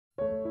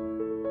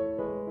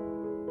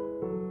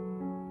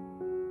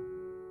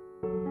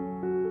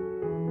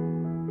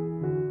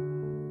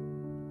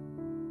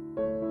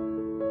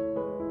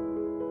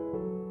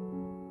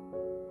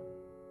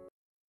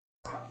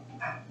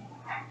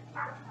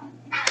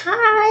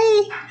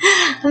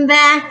I'm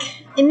back.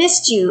 I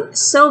missed you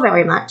so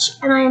very much,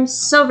 and I am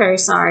so very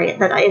sorry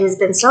that it has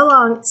been so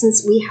long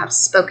since we have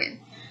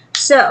spoken.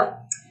 So,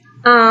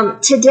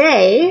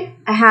 today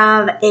I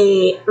have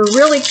a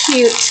really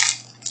cute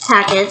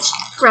package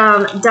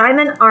from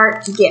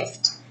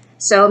diamondartgift.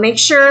 So make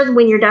sure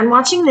when you're done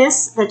watching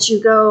this that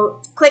you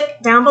go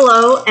click down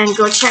below and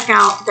go check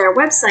out their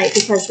website,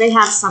 because they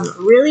have some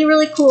really,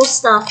 really cool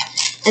stuff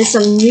and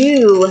some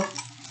new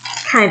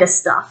kind of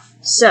stuff.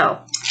 So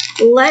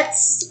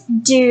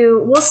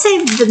we'll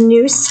save the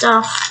new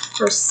stuff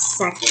for a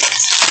second.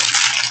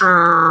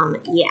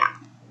 Yeah.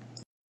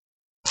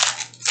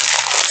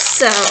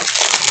 So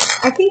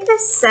I think I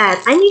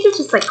said I need to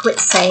just quit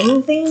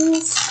saying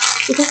things,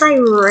 because I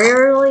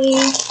rarely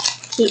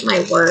keep my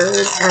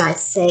words, and I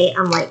say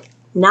I'm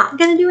not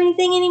gonna do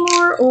anything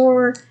anymore,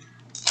 or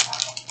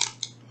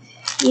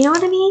you know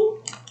what I mean?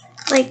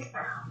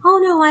 Oh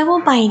no, I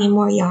won't buy any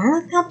more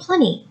yarn. I've got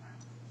plenty.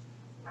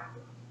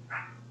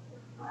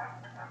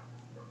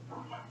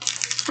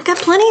 I've got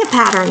plenty of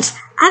patterns.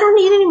 I don't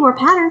need any more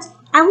patterns.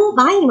 I won't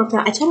buy any more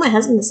patterns. I told my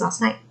husband this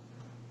last night.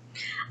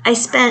 I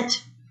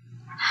spent,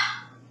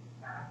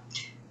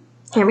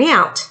 hear me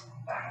out,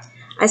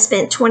 I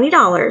spent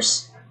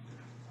 $20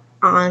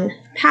 on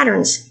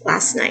patterns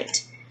last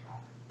night,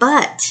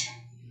 but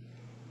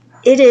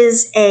it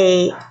is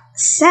a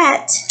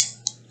set.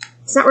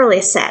 It's not really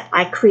a set.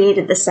 I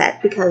created the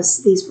set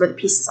because these were the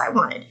pieces I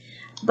wanted,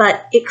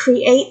 but it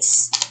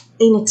creates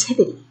a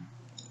nativity.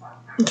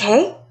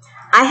 Okay?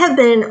 I have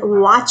been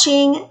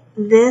watching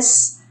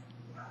this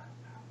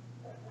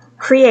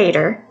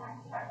creator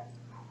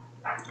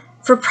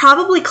for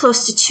probably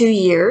close to 2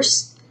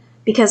 years,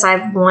 because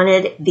I've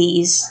wanted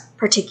these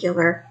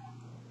particular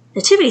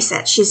nativity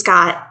sets. She's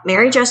got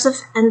Mary,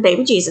 Joseph, and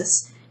baby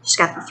Jesus. She's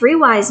got the 3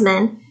 wise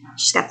men.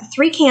 She's got the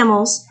 3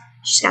 camels.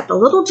 She's got the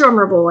little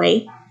drummer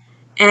boy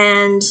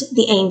and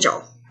the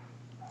angel.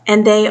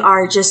 And they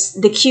are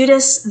just the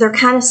cutest. They're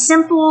kind of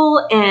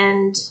simple,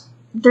 and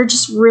they're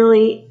just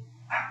really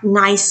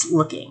nice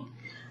looking.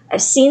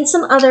 I've seen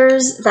some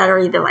others that are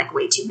either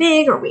way too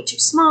big or way too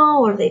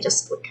small, or they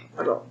just look a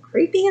little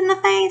creepy in the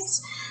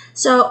face.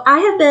 So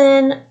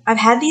I've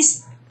had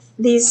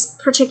these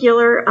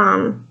particular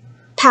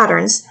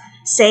patterns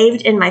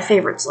saved in my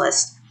favorites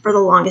list for the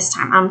longest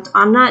time.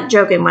 I'm not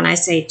joking when I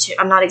say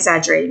I'm not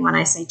exaggerating when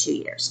I say 2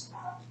 years.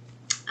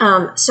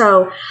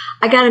 So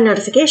I got a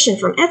notification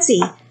from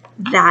Etsy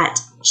that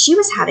she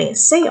was having a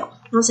sale.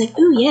 I was like,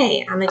 ooh,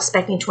 yay, I'm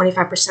expecting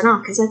 25%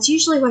 off, because that's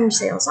usually what her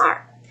sales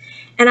are.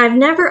 And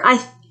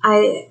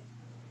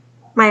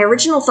my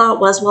original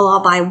thought was, well,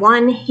 I'll buy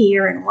one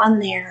here and one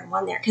there and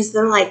one there, because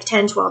they're like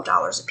 $10,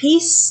 $12 a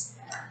piece.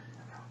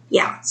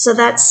 Yeah, so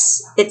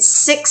it's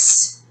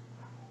 6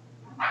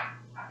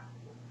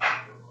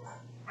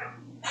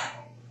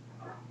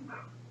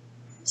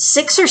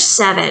 or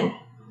 7.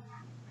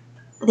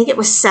 I think it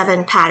was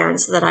 7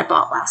 patterns that I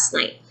bought last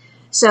night.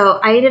 So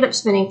I ended up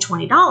spending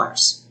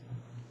 $20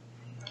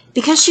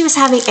 because she was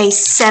having a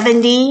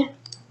 70%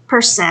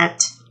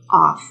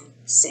 off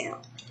sale.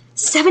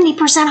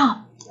 70%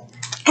 off.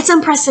 It's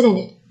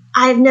unprecedented.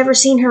 I've never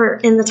seen her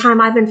in the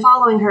time I've been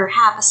following her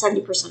have a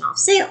 70% off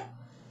sale.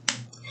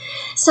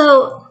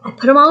 So I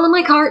put them all in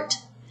my cart,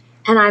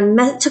 and I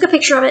took a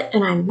picture of it,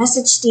 and I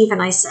messaged Steve,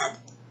 and I said,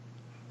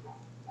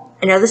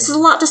 I know this is a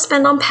lot to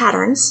spend on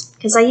patterns,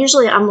 because I'm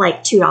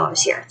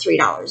 $2 here,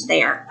 $3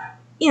 there.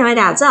 You know, it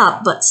adds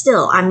up, but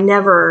still, I'm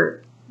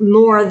never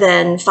more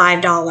than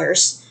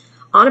 $5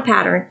 on a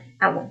pattern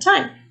at one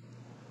time.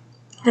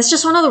 That's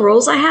just one of the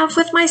rules I have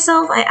with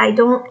myself. I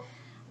don't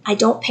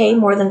pay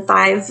more than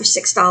 $5 or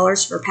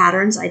 $6 for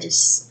patterns. I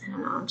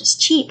don't know, I'm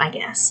just cheap, I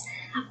guess.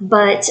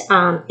 But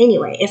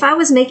anyway, if I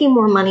was making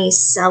more money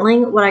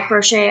selling what I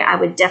crochet, I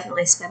would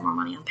definitely spend more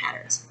money on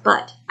patterns.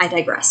 But I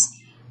digress.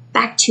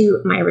 Back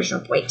to my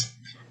original point.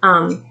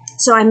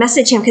 So I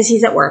messaged him because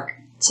he's at work.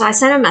 So I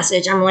sent a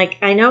message. I'm like,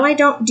 I know I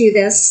don't do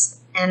this,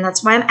 and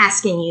that's why I'm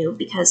asking you,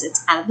 because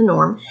it's out of the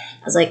norm.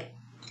 I was like,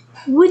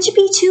 would you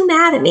be too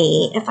mad at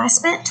me if I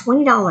spent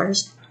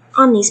 $20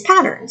 on these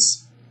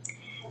patterns?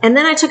 And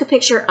then I took a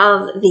picture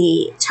of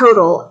the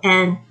total,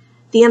 and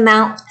the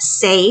amount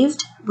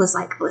saved was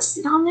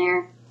listed on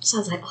there. So I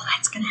was like, oh,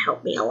 that's going to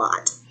help me a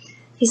lot.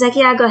 He's like,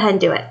 yeah, go ahead and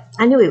do it.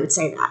 I knew he would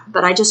say that,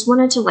 but I just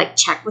wanted to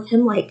check with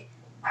him,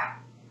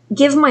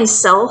 give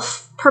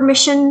myself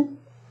permission.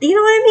 You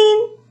know what I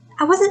mean?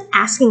 I wasn't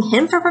asking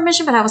him for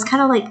permission, but I was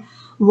kind of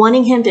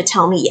wanting him to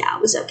tell me, yeah,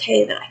 it was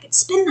okay that I could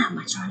spend that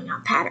much money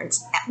on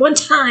patterns at one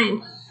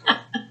time.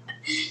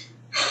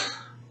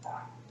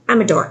 I'm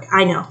a dork,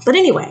 I know. But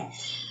anyway,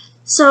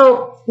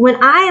 so when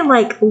I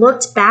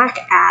looked back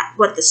at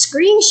what the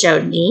screen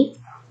showed me,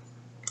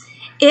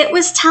 it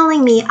was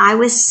telling me I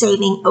was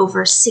saving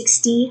over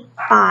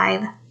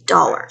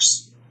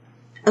 $65.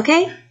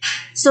 Okay?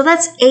 So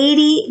that's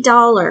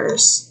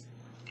 $80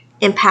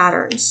 in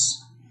patterns.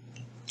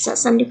 Is that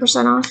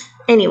 70% off?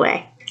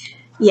 Anyway,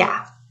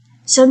 yeah.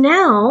 So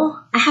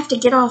now I have to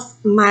get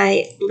off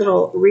my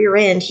little rear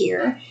end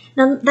here.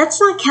 Now, that's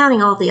not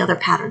counting all the other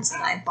patterns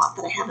that I bought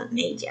that I haven't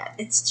made yet.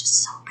 It's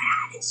just so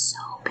bad. It's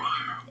so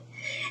bad.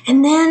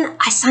 And then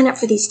I signed up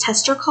for these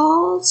tester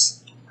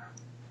calls.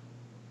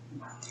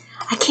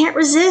 I can't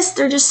resist.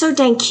 They're just so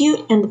dang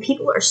cute, and the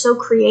people are so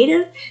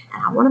creative,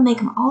 and I want to make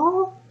them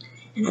all,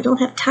 and I don't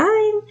have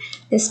time,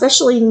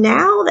 especially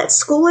now that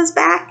school is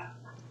back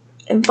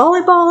and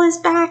volleyball is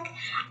back.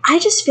 I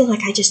just feel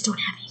like I just don't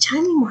have any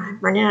time anymore. I'm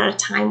running out of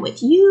time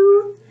with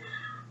you.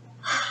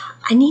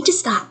 I need to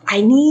stop.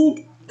 I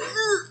need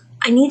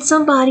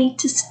somebody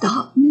to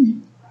stop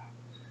me.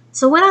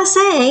 So when I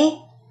say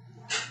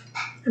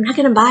I'm not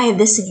going to buy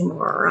this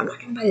anymore, or I'm not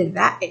going to buy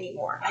that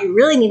anymore, I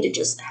really need to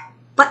just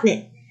button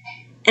it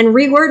and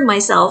reword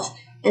myself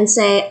and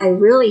say I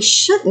really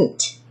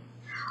shouldn't,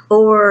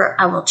 or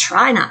I will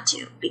try not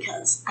to,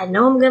 because I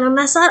know I'm going to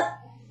mess up.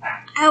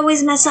 I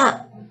always mess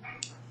up.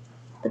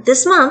 But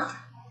this month,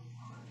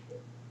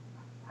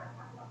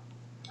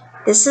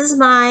 this is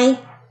my,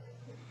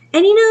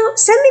 and you know,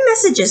 send me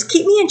messages.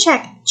 Keep me in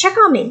check. Check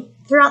on me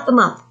throughout the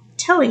month. I'm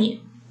telling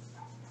you,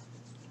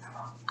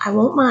 I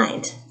won't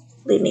mind.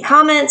 Leave me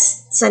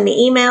comments, send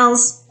me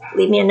emails,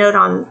 leave me a note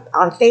on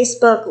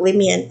Facebook, leave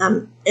me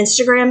an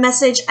Instagram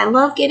message. I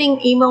love getting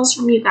emails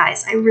from you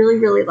guys. I really,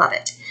 really love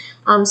it.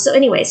 So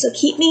anyway, so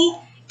keep me,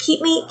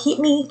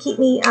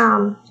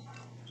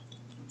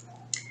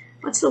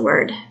 what's the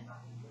word?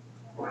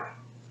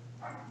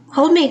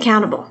 Hold me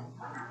accountable.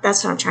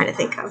 That's what I'm trying to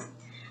think of.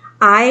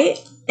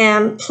 I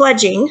am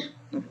pledging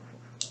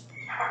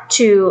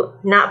to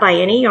not buy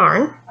any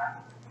yarn,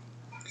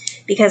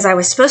 because I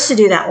was supposed to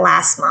do that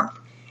last month.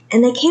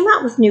 And they came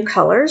out with new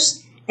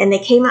colors, and they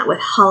came out with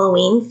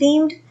Halloween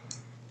themed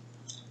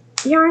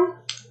yarn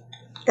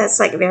that's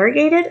like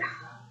variegated.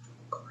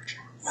 Gorgeous.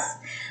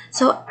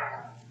 So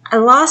I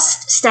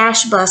lost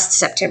Stash Bust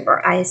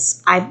September.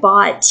 I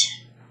bought,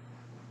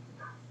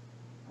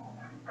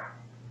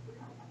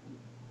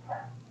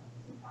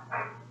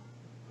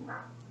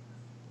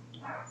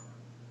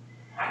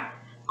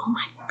 oh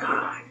my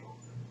God,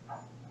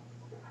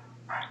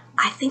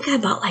 I think I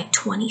bought like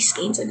 20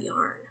 skeins of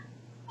yarn.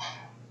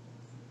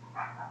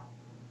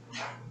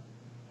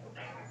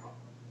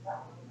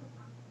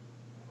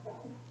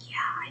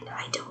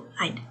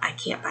 I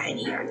can't buy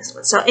any yarn this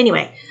one. So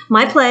anyway,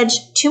 my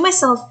pledge to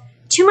myself,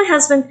 to my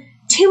husband,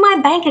 to my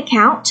bank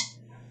account,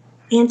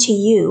 and to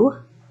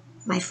you,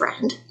 my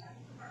friend,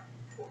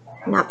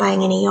 I'm not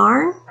buying any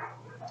yarn.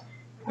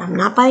 I'm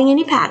not buying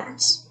any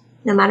patterns,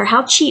 no matter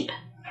how cheap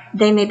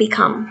they may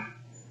become.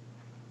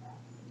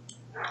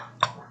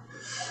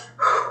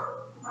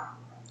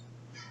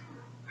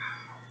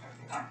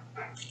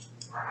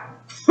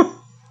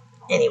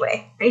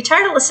 Anyway, are you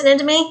tired of listening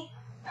to me?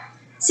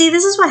 See,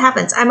 this is what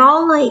happens. I'm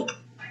all like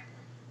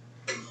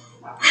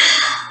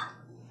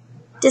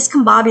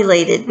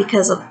discombobulated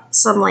because of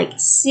some like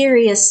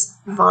serious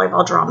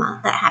volleyball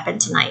drama that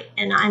happened tonight.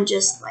 And I'm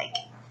just like,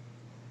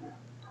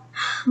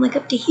 I'm like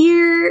up to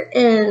here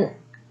and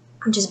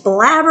I'm just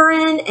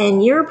blabbering,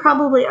 and you're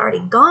probably already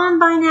gone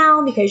by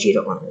now because you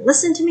don't want to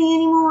listen to me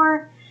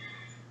anymore.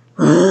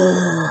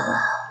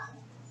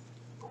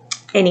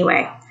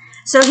 Anyway,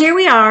 so here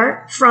we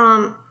are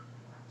from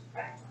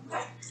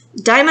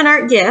Diamond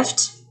Art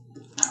Gift.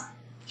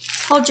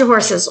 Hold your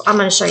horses. I'm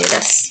going to show you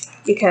this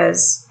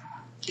because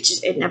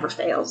it never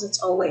fails.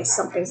 It's always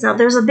something. Now,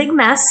 there's a big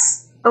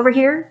mess over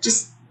here.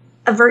 Just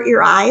avert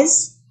your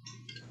eyes.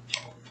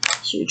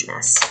 Huge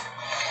mess.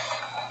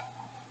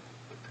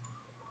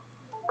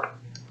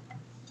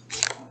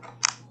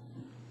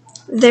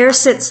 There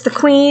sits the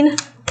queen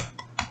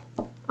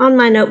on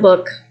my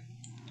notebook.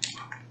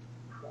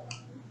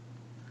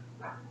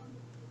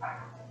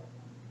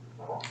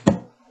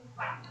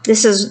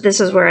 This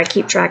is where I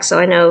keep track, so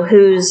I know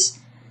whose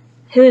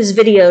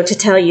video to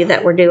tell you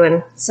that we're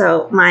doing.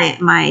 So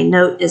my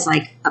note is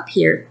like up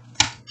here.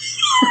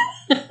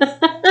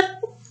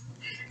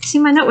 See,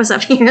 my note was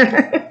up here.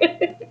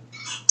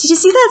 Did you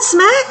see that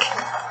smack?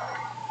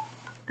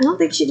 I don't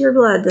think she drew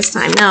blood this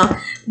time. No,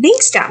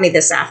 Binks got me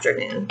this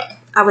afternoon.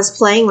 I was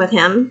playing with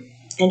him,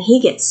 and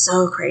he gets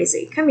so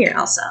crazy. Come here,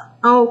 Elsa.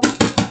 Oh,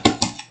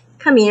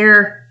 come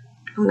here.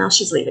 Oh, now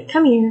she's leaving.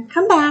 Come here.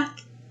 Come back.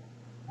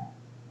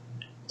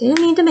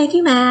 Didn't mean to make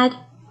you mad.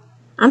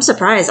 I'm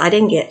surprised I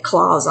didn't get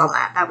claws on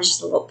that. That was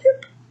just a little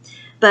poop.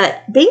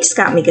 But Binks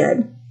got me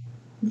good.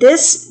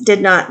 This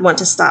did not want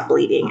to stop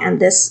bleeding, and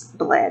this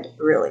bled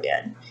really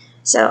good.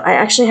 So I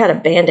actually had a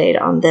Band-Aid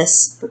on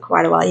this for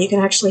quite a while. You can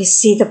actually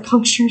see the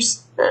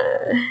punctures.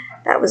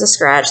 That was a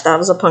scratch. That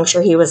was a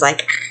puncture. He was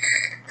like...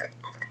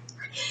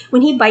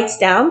 When he bites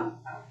down,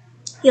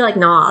 he like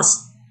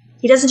gnaws.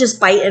 He doesn't just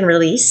bite and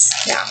release.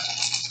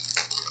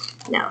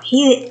 No,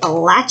 he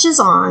latches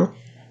on,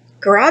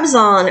 grabs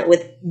on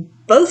with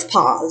both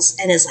paws,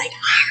 and is like...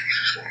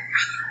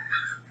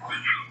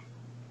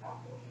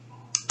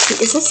 He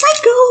is a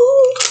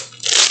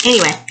psycho.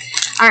 Anyway,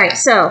 all right,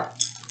 so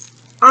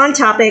on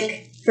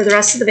topic for the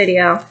rest of the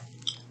video.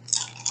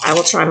 I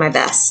will try my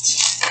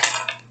best.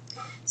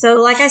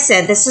 So like I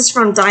said, this is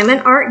from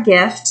Diamond Art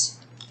Gift.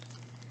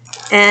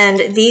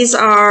 And these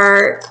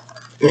are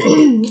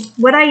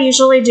what I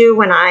usually do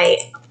when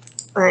I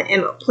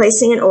am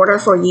placing an order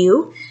for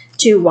you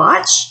to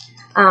watch.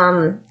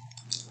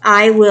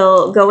 I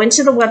will go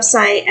into the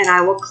website and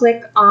I will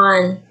click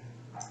on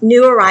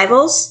new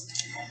arrivals.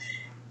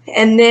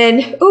 And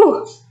then,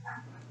 ooh,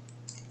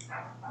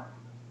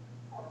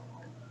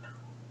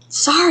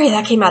 sorry,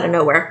 that came out of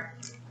nowhere.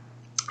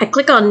 I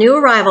click on new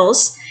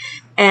arrivals,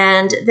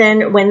 and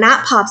then when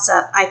that pops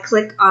up, I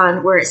click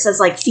on where it says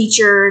like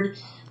featured,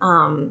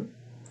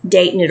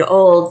 date new to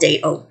old,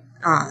 date old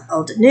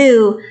to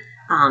new,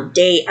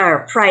 date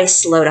or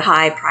price low to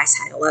high, price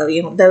high to low.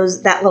 You know,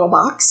 that little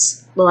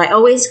box. Well, I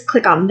always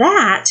click on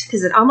that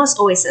because it almost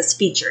always says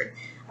featured.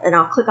 And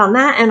I'll click on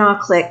that and I'll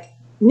click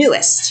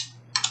newest.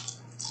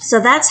 So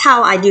that's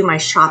how I do my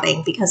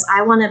shopping, because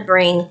I want to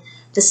bring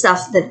the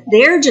stuff that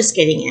they're just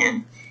getting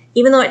in,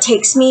 even though it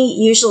takes me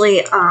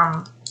usually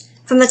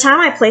from the time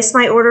I place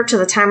my order to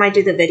the time I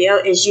do the video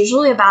is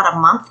usually about a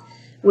month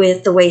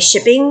with the way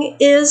shipping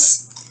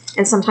is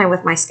and sometime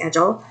with my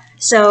schedule.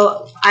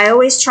 So I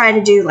always try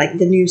to do like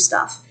the new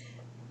stuff.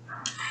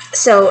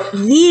 So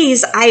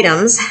these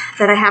items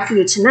that I have for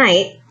you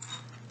tonight,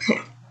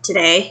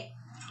 today,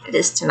 it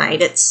is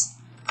tonight, it's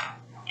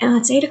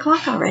 8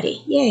 o'clock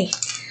already, yay.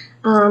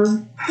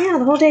 Yeah,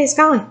 the whole day is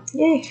gone.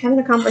 Yay, haven't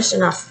accomplished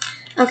enough.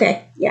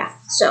 Okay, yeah,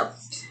 so,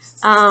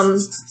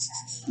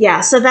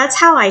 yeah, so that's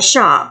how I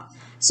shop.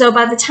 So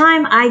by the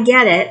time I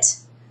get it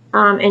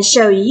and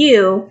show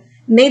you,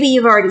 maybe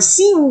you've already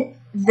seen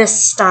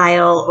this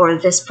style or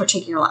this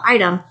particular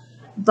item,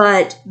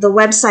 but the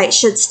website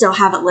should still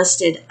have it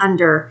listed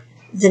under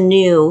the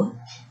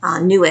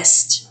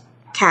newest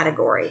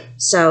category.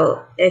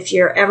 So if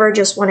you're ever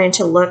just wanting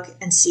to look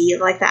and see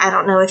like that, I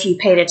don't know if you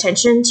paid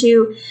attention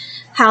to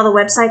how the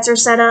websites are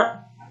set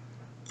up,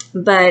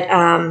 but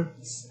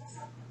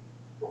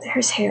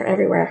there's hair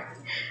everywhere.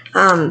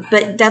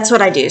 But that's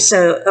what I do.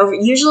 So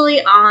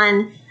usually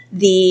on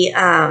the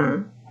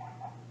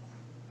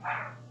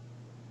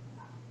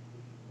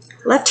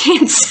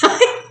left-hand side,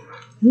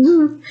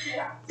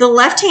 the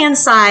left-hand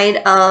side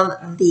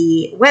of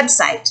the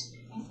website,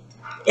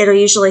 it'll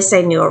usually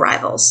say new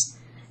arrivals.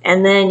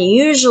 And then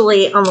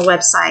usually on the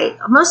website,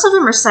 most of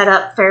them are set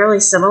up fairly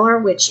similar,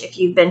 which if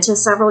you've been to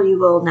several, you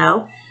will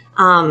know.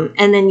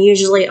 And then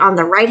usually on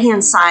the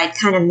right-hand side,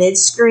 kind of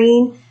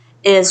mid-screen,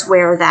 is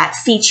where that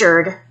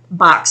featured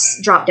box,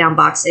 drop-down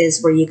box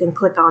is, where you can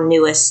click on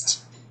newest.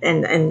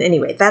 And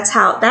anyway, that's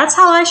how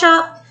I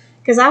shop,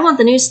 because I want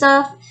the new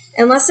stuff.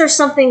 Unless there's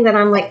something that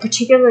I'm like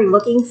particularly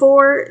looking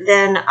for,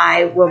 then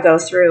I will go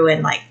through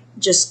and like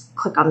just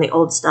click on the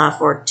old stuff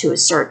or to a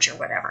search or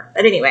whatever.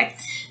 But anyway,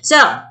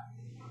 so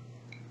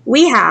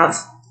we have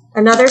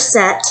another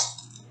set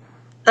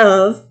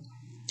of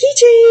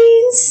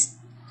keychains,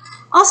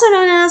 also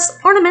known as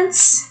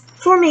ornaments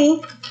for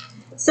me.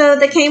 So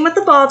they came with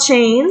the ball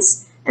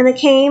chains, and they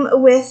came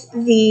with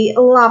the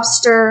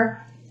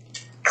lobster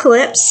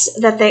clips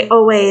that they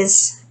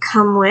always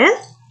come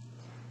with.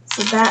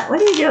 So that,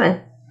 what are you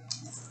doing?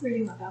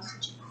 Reading my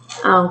passage.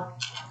 Oh.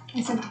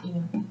 I sent an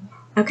email.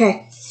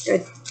 Okay,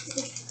 good.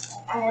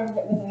 I ended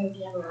it with an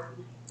idea.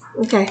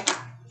 Okay.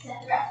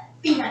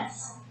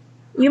 Peanuts.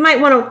 You might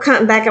want to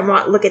come back and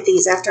look at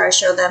these after I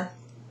show them.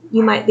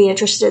 You might be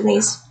interested in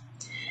these.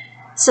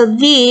 So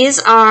these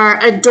are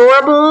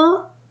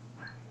adorable,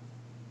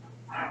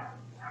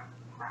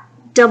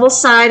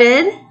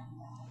 double-sided,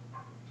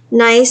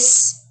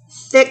 nice,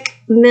 thick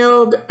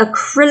milled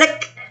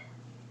acrylic.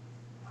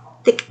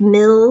 Thick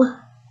mill.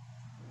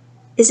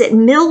 Is it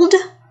milled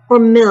or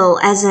mill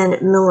as in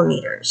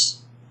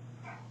millimeters?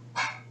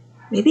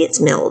 Maybe it's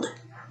milled.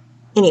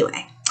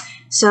 Anyway,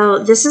 so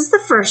this is the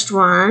first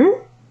one.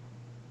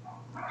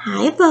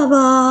 Hi,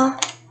 Bubba.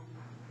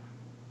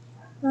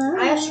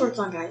 I have shorts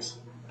on, guys,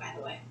 by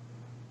the way.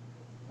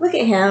 Look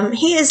at him.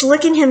 He is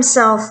licking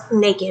himself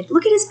naked.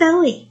 Look at his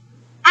belly.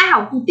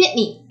 Ow, he bit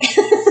me.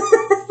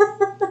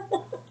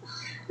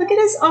 Look at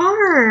his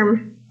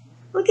arm.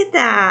 Look at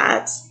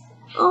that.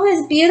 Oh,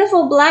 his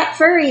beautiful black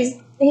fur. He's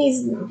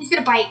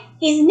gonna bite.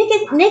 He's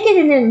naked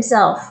in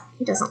himself.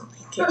 He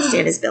can't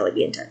stand his belly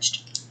being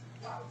touched.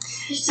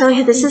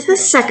 So this is the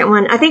second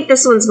one. I think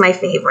this one's my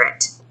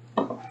favorite.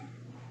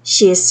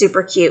 She is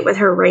super cute with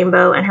her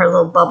rainbow and her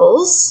little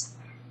bubbles.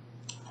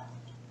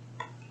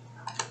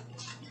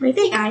 What do you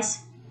think, guys?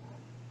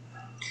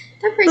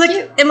 They're pretty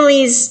cute. Look,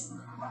 Emily's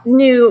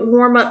new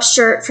warm-up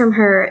shirt from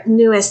her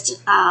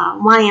newest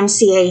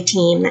YMCA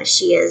team that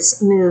she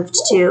has moved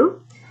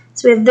to.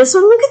 So we have this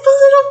one. Look at the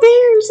little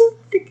bears.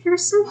 They're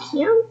so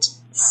cute.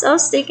 So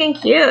stinking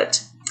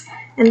cute.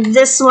 And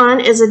this one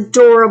is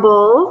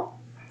adorable.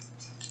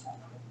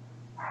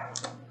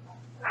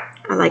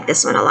 I like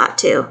this one a lot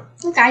too.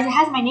 Look, guys, it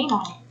has my name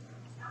on it.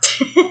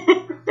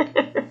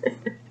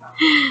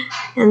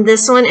 And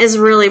this one is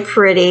really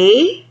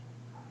pretty.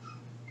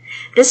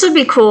 This would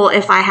be cool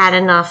if I had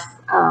enough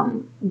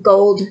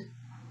gold,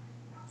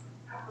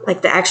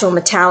 like the actual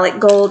metallic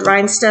gold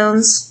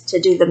rhinestones to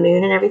do the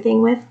moon and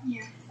everything with.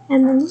 Yeah.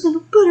 And then the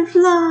little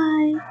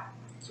butterfly.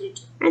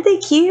 Aren't they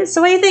cute?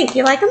 So what do you think?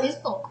 You like them? He's a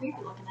little creepy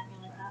looking at me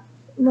like that.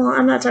 Well,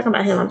 I'm not talking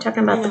about him. I'm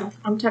talking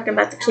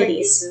about the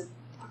kitties.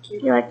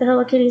 You like the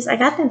Hello Kitties? I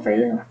got them for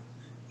you.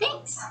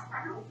 Thanks.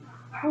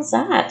 What's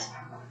that?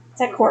 Is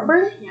that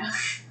Courtburn? Yeah.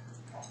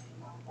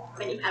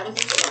 When you paddle all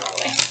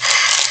the way.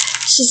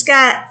 She's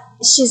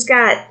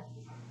got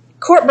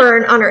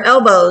Courtburn on her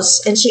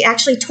elbows, and she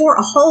actually tore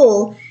a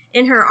hole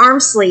in her arm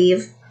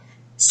sleeve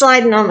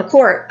sliding on the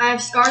court. I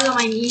have scars on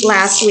my knees.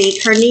 Last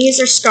week. Her knees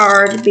are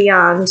scarred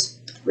beyond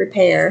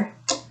repair.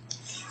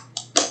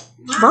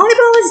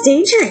 Volleyball is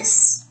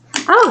dangerous.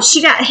 Oh,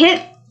 she got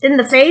hit in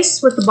the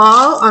face with the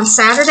ball on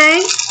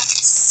Saturday.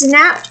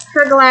 Snapped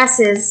her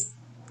glasses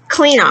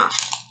clean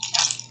off.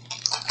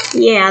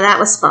 Yeah, that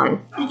was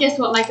fun. And guess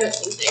what my coach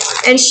thinks they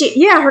are? And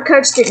her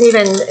coach didn't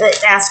even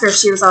ask her if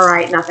she was all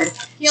right. Nothing.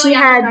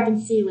 I can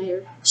see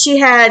later. She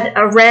had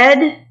a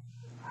red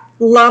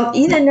lump.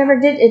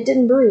 It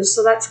didn't bruise,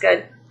 so that's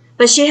good.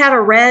 But she had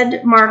a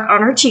red mark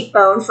on her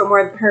cheekbone from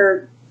where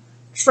her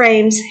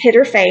frames hit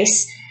her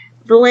face.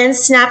 The lens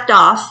snapped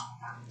off.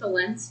 The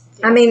lens?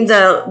 I mean,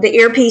 the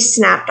earpiece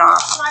snapped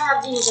off. So I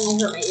have these and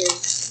they hurt my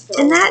ears. So.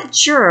 And that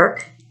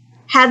jerk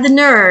had the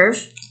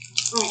nerve.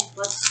 Alright,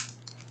 let's.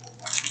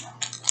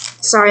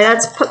 Sorry,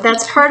 that's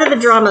part of the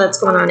drama that's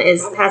going on.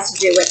 Has to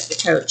do with the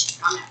coach.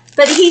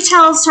 But he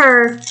tells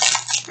her,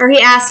 or he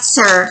asks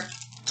her,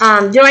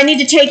 do I need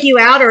to take you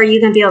out, or are you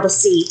going to be able to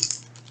see?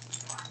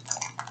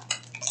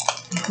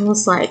 I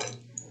was like,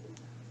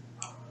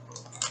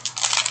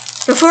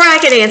 before I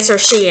could answer,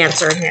 she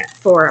answered it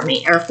for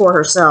me, or for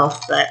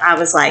herself. But I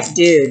was like,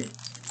 dude,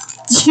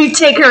 you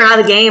take her out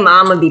of the game,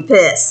 I'm going to be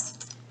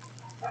pissed.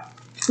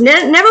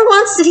 Never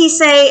once did he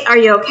say, are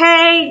you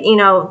okay?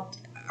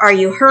 Are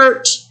you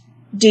hurt?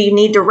 Do you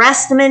need to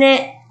rest a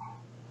minute?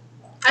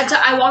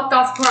 I walked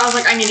off the court. I was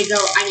like, I need to go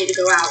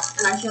out.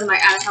 And I showed my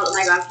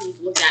guys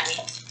looked at me.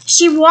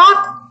 She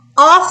walked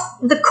off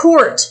the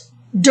court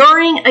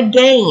during a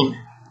game.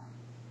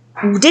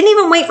 Didn't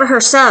even wait for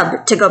her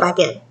sub to go back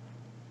in.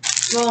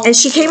 Well, and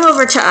she came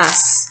over to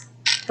us,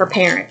 her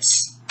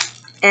parents.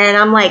 And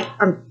I'm like,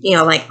 oh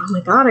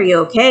my God, are you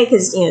okay?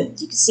 Because, you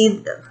can see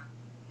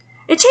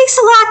it takes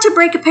a lot to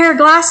break a pair of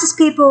glasses,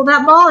 people.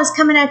 That ball is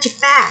coming at you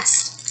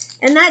fast.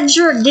 And that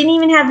jerk didn't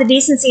even have the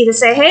decency to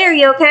say, hey, are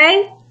you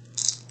okay?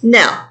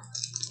 No.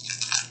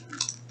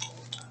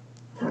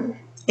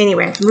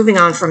 Anyway, moving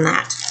on from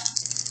that.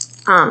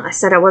 I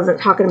said I wasn't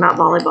talking about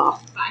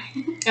volleyball.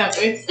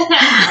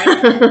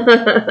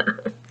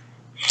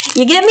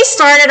 You get me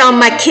started on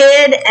my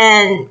kid,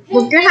 and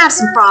we're going to have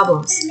some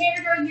problems.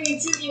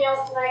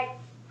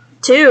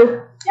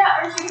 Two?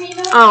 Yeah,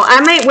 oh,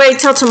 I might wait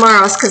till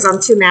tomorrow because I'm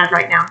too mad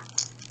right now.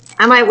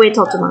 I might wait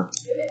till tomorrow.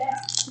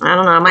 I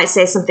don't know. I might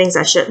say some things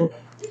I shouldn't.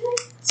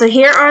 So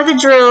here are the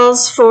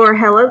drills for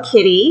Hello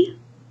Kitty.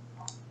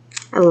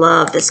 I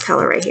love this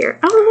color right here.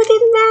 Oh, look,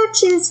 it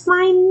matches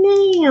my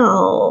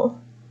nail.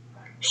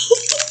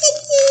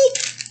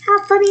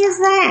 How funny is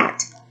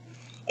that?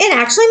 It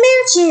actually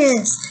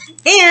matches.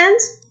 And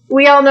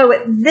we all know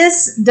what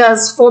this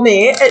does for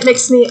me. It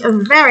makes me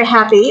very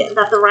happy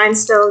that the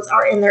rhinestones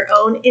are in their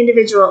own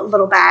individual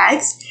little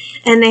bags.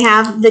 And they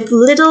have the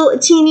little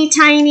teeny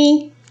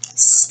tiny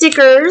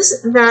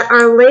stickers that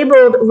are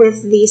labeled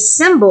with the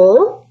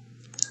symbol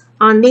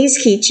on these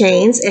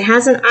keychains. It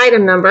has an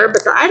item number,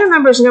 but the item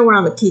number is nowhere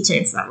on the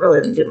keychain, so that really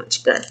doesn't do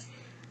much good.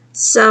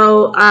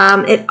 So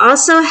it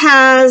also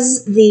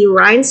has the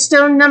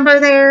rhinestone number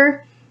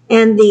there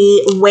and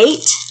the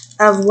weight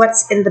of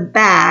what's in the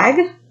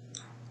bag.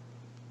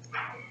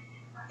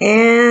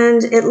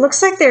 And it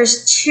looks like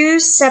there's two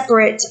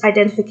separate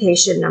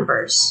identification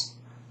numbers.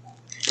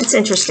 That's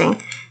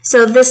interesting.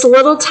 So this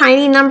little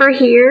tiny number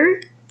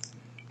here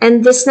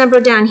and this number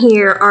down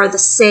here are the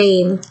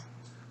same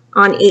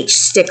on each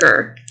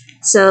sticker.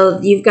 So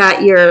you've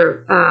got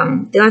your,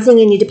 the only thing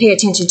you need to pay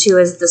attention to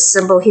is the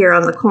symbol here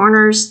on the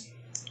corners.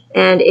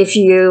 And if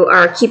you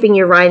are keeping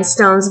your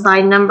rhinestones by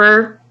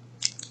number,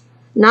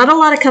 not a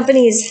lot of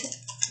companies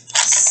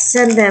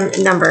send them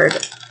numbered.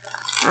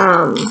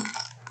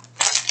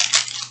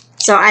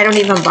 So I don't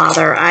even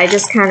bother. I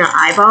just kind of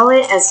eyeball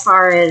it as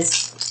far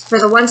as, for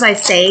the ones I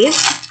save,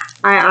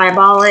 I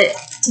eyeball it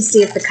to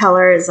see if the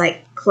color is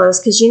like close,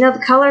 because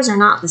the colors are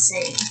not the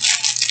same.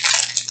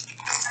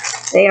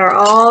 They are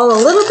all a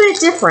little bit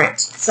different.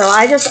 So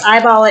I just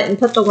eyeball it and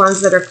put the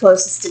ones that are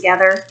closest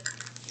together.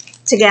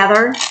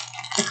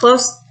 The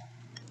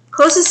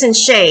closest in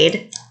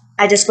shade,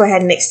 I just go ahead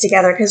and mix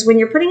together, because when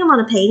you're putting them on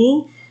a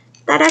painting,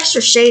 that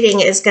extra shading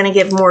is going to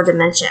give more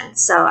dimension.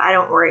 So I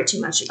don't worry too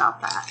much about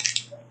that.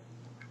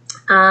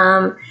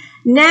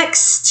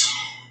 Next,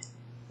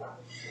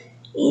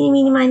 eeny,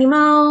 meeny, miny,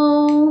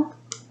 moe.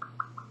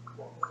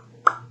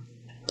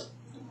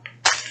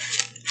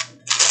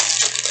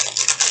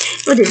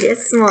 What is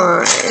this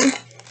one?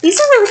 These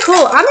are really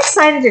cool. I'm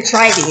excited to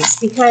try these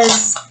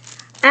because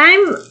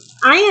I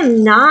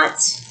am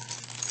not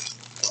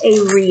a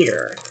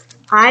reader.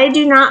 I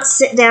do not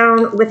sit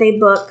down with a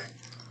book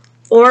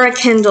or a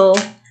Kindle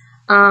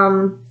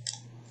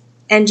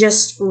and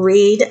just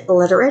read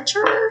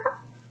literature.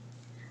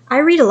 I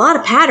read a lot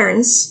of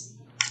patterns.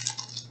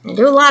 I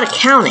do a lot of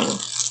counting,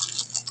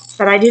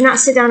 but I do not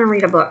sit down and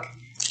read a book.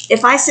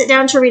 If I sit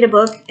down to read a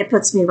book, it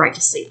puts me right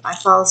to sleep. I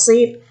fall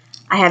asleep.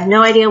 I have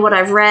no idea what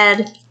I've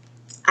read.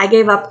 I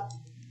gave up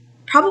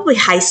probably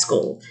high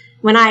school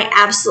when I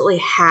absolutely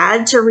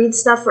had to read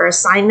stuff for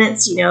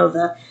assignments, you know,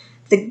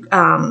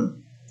 the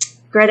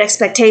Great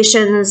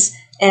Expectations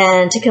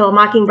and To Kill a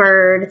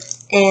Mockingbird,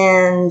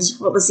 and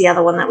what was the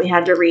other one that we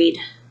had to read?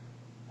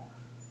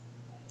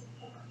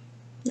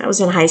 That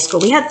was in high school.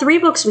 We had 3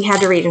 books we had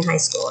to read in high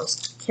school. It was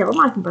To Kill a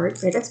Mockingbird,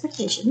 Great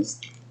Expectations,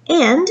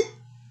 and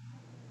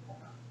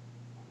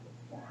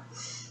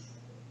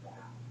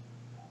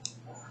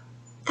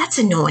that's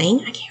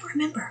annoying. I can't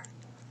remember.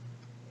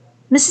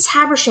 Mrs.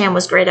 Habersham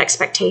was Great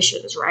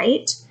Expectations,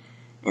 right?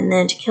 And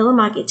then To Kill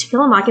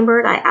a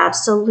Mockingbird, I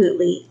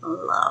absolutely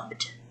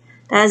loved.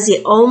 That is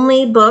the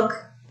only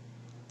book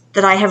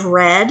that I have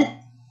read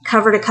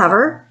cover to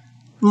cover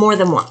more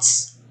than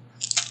once.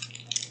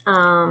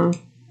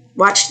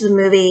 Watched the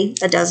movie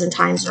a dozen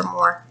times or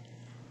more.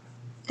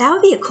 That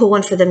would be a cool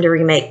one for them to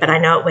remake, but I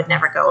know it would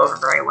never go over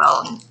very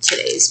well in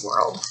today's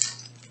world.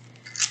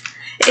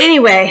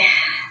 Anyway,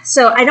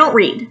 so I don't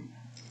read,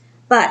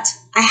 but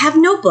I have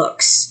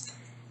notebooks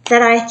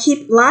that I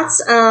keep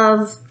lots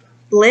of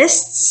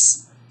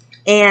lists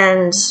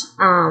and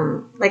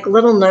like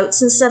little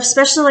notes and stuff,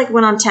 especially like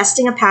when I'm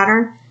testing a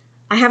pattern.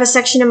 I have a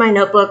section in my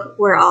notebook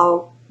where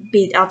I'll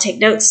take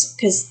notes,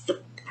 because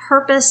the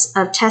purpose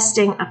of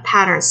testing a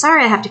pattern.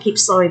 Sorry, I have to keep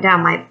slowing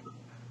down.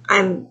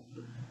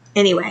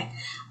 Anyway.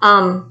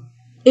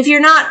 If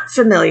you're not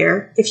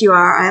familiar, if you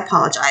are, I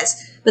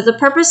apologize. But the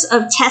purpose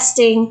of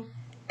testing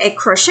a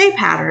crochet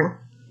pattern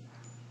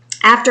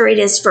after it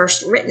is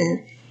first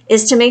written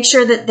is to make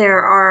sure that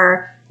there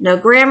are no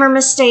grammar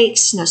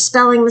mistakes, no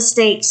spelling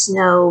mistakes,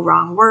 no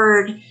wrong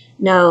word,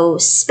 no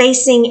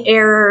spacing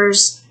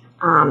errors.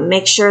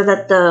 Make sure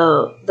that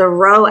the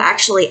row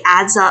actually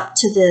adds up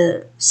to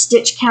the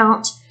stitch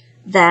count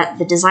that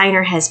the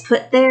designer has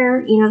put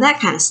there, you know, that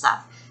kind of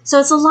stuff.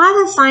 So it's a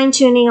lot of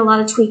fine-tuning, a lot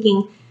of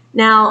tweaking.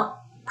 Now,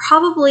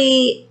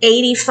 probably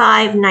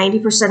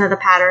 85–90% of the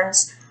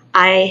patterns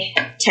I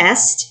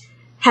test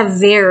have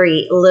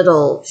very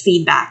little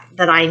feedback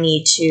that I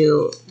need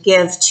to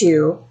give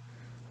to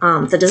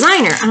the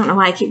designer. I don't know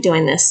why I keep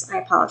doing this. I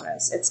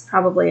apologize. It's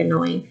probably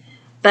annoying.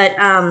 But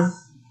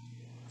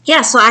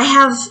yeah, so I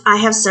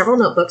have several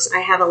notebooks.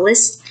 I have a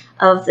list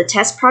of the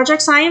test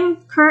projects I am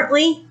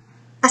currently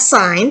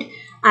assigned.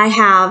 I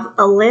have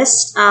a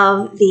list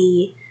of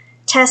the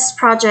test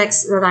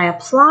projects that I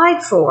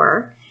applied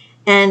for,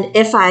 and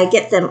if I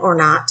get them or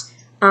not.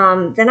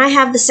 Then I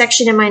have the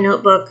section in my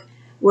notebook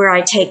where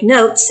I take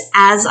notes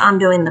as I'm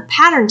doing the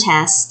pattern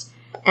test,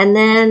 and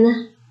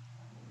then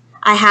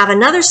I have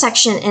another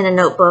section in a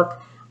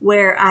notebook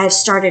where I've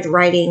started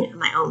writing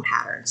my own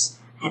patterns.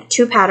 I have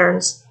 2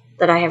 patterns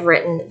that I have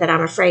written that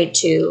I'm afraid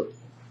to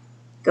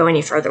go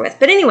any further with.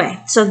 But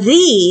anyway, so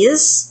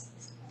these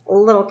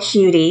little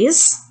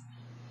cuties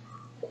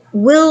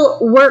will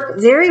work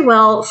very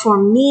well for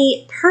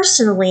me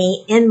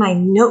personally in my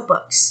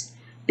notebooks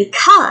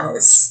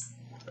because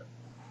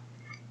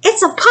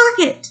it's a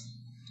pocket.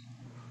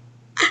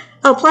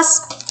 Oh,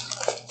 plus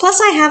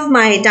I have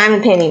my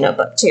diamond painting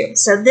notebook too.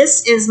 So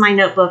this is my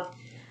notebook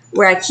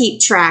where I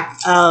keep track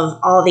of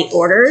all the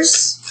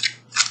orders.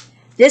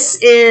 There's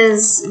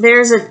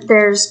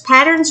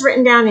patterns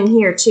written down in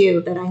here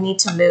too that I need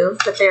to move,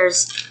 but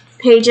there's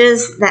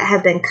pages that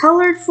have been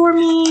colored for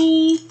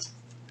me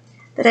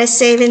that I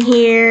save in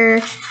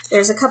here.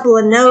 There's a couple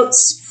of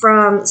notes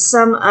from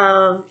some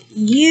of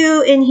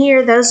you in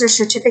here. Those are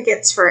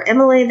certificates for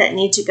Emily that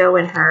need to go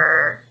in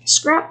her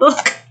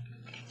scrapbook.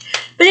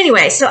 But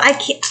anyway, so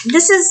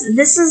this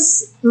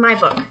is my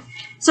book.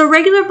 So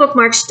regular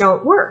bookmarks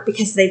don't work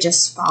because they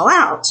just fall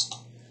out.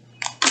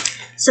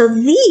 So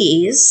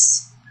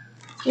these,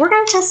 we're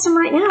going to test them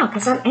right now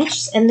because I'm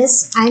anxious. And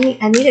this, I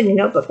need a new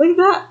notebook. Look at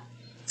that.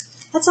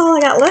 That's all I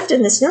got left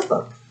in this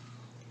notebook.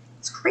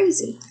 It's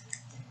crazy.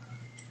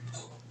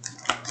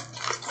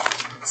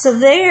 So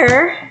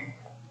there,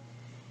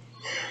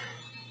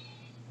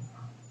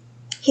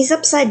 he's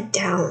upside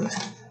down.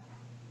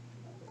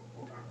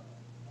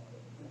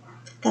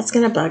 That's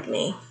going to bug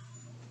me.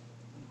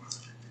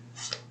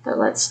 But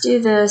let's do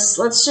this.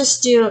 Let's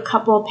just do a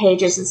couple of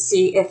pages and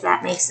see if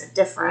that makes a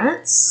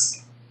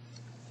difference.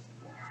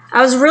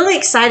 I was really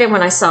excited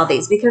when I saw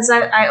these because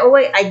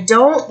I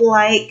don't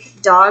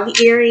like dog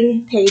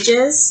earring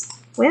pages.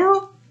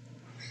 Well,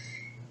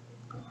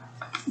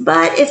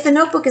 but if the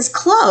notebook is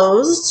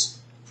closed,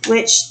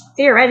 which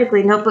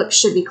theoretically notebooks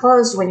should be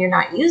closed when you're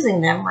not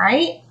using them,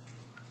 right?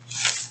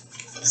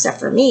 Except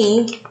for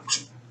me,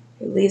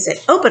 who leaves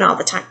it open all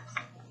the time.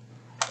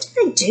 What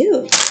did I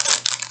do?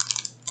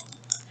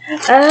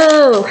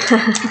 Oh,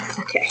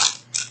 okay.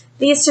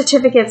 These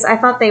certificates, I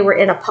thought they were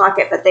in a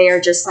pocket, but they are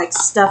just like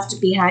stuffed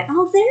behind.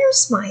 Oh,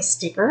 there's my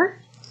sticker.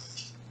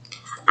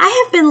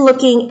 I have been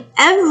looking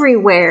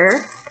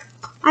everywhere.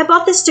 I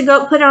bought this to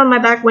go put on my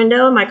back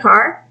window in my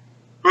car.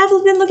 I've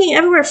been looking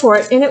everywhere for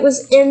it, and it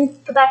was in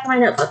the back of my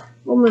notebook.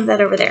 we'll move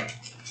that over there.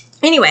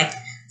 Anyway,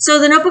 so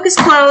the notebook is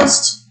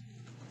closed.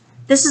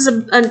 This is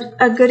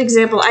a good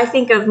example, I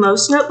think, of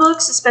most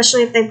notebooks,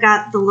 especially if they've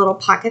got the little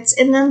pockets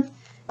in them.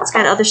 It's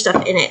got other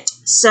stuff in it.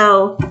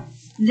 So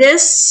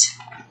this,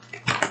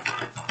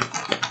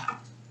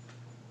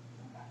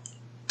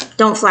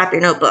 don't flap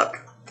your notebook.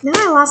 Now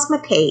I lost my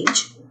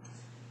page.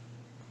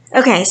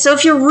 Okay, so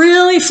if you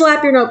really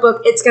flap your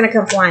notebook, it's going to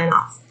come flying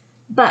off.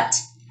 But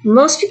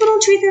most people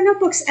don't treat their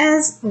notebooks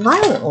as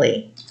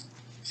violently,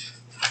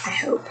 I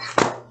hope.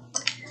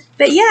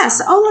 But yes,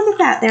 oh, look at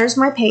that. There's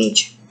my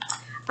page.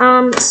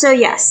 So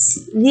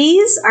yes,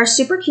 these are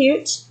super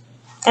cute.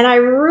 And I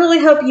really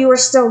hope you are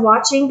still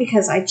watching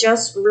because I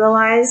just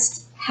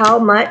realized how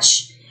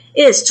much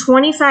it is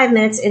 25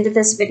 minutes into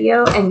this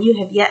video and you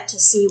have yet to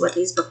see what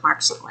these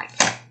bookmarks look like.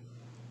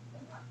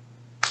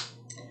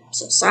 I'm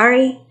so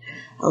sorry.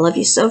 I love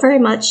you so very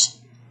much.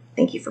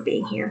 Thank you for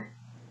being here.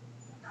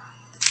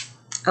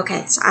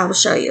 Okay, so I will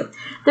show you.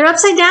 They're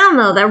upside down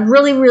though. That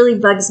really, really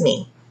bugs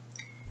me.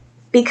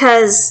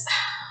 Because,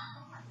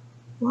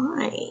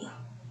 why?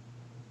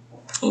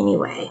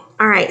 Anyway,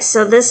 all right,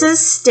 so this is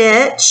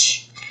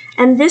Stitch.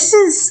 And this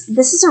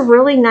is a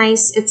really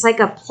nice, it's like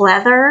a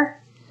pleather,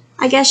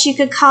 I guess you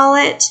could call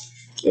it.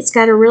 It's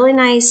got a really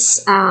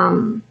nice,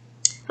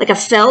 like a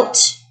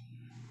felt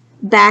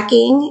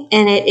backing,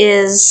 and it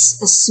is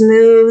a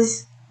smooth,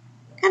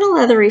 kind of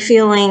leathery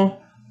feeling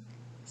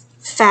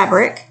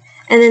fabric.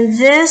 And then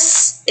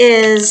this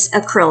is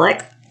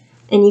acrylic,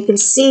 and you can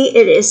see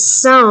it is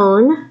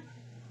sewn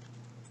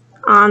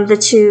on the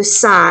two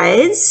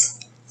sides.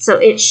 So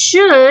it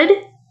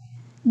should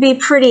be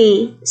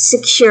pretty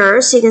secure.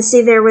 So you can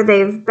see there where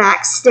they've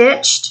back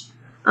stitched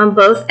on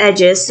both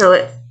edges. So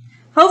it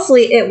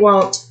hopefully it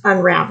won't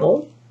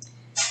unravel.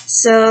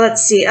 So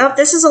let's see. Oh,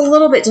 this is a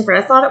little bit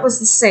different. I thought it was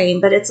the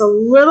same, but it's a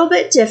little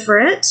bit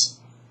different.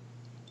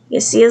 You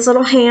see his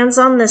little hands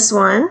on this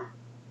one.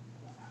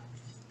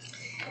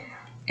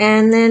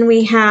 And then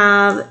we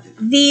have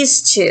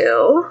these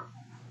two.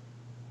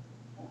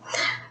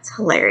 It's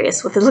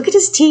hilarious. Look at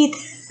his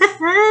teeth.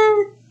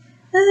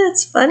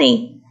 That's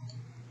funny.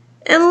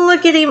 And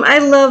look at him. I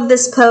love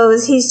this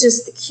pose. He's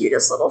just the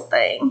cutest little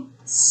thing.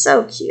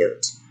 So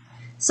cute.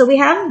 So we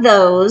have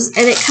those,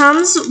 and it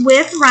comes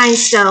with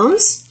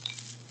rhinestones.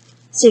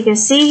 So you can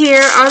see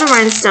here are the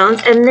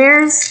rhinestones, and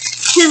there's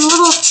his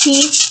little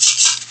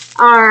teeth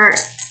are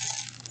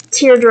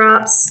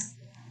teardrops.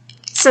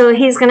 So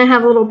he's going to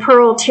have little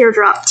pearl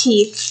teardrop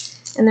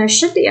teeth, and there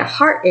should be a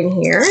heart in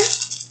here.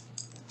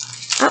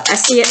 Oh, I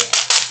see it.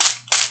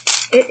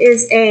 It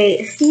is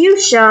a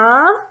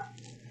fuchsia.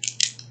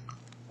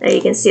 There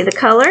you can see the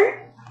color.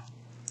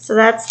 So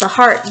that's the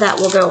heart that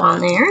will go on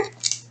there.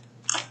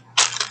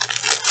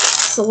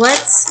 So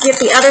let's get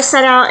the other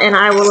set out and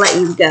I will let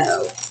you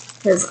go.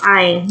 Because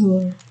I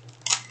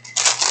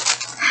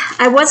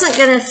wasn't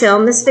going to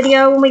film this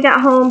video when we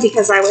got home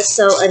because I was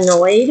so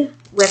annoyed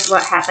with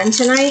what happened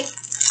tonight.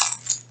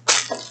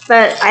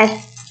 But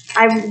I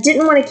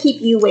didn't want to keep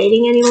you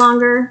waiting any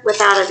longer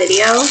without a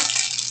video.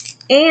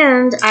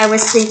 And I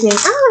was thinking, I'm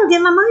going to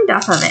get my mind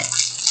off of it.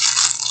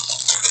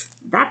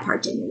 That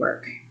part didn't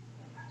work.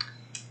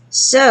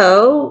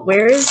 So,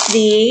 where is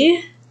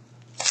the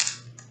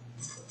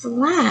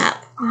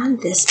flap on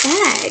this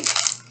bag?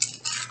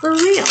 For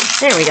real.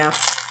 There we go.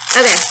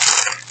 Okay.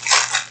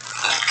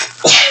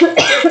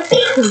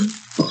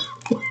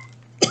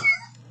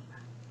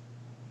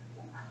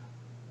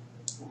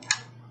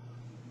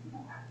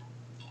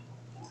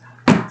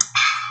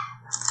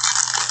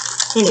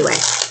 Anyway.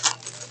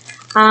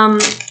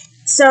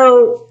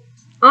 So,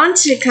 on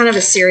to kind of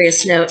a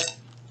serious note.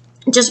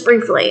 Just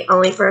briefly,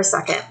 only for a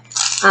second.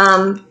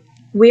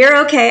 We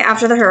are okay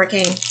after the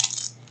hurricane.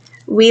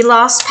 We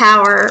lost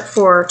power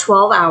for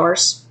 12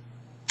 hours.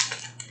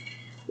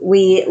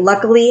 We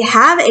luckily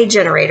have a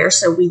generator,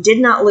 so we did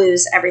not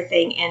lose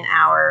everything in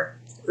our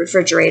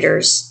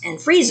refrigerators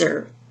and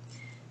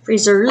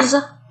freezers.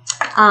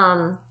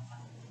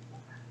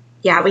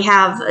 Yeah, we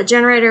have a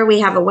generator. We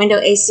have a window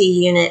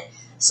AC unit.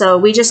 So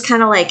we just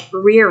kind of like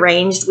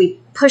rearranged. We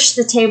pushed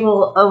the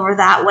table over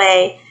that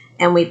way,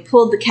 and we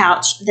pulled the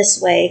couch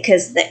this way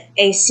because the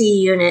AC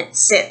unit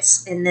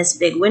sits in this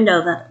big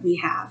window that we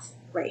have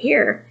right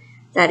here.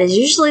 That is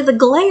usually the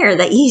glare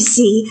that you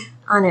see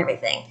on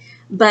everything.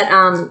 But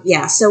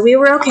yeah, so we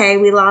were okay.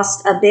 We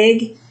lost a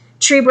big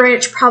tree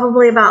branch,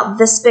 probably about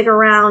this big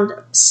around,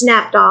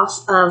 snapped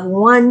off of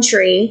one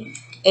tree.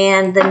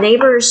 And the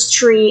neighbor's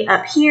tree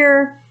up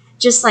here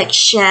just like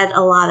shed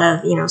a lot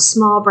of,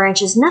 small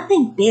branches.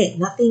 Nothing big,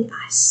 nothing.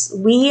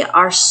 We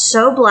are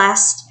so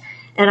blessed.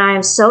 And I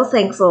am so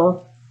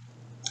thankful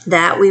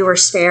that we were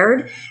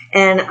spared,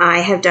 and I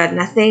have done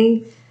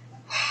nothing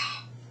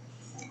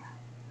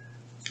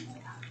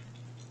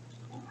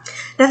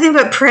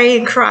but pray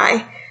and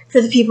cry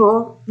for the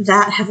people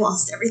that have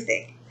lost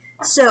everything.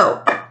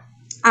 So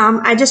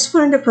I just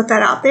wanted to put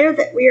that out there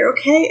that we are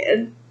okay,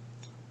 and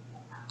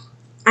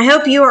I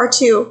hope you are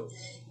too,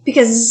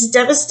 because this is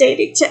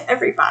devastating to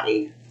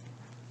everybody.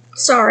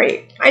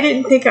 Sorry, I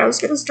didn't think I was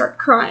going to start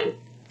crying.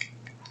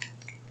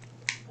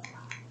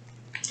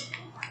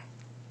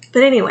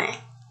 But anyway,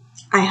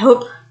 I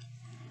hope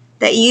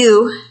that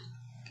you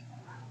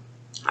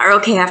are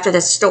okay after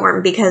this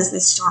storm, because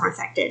this storm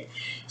affected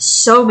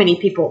so many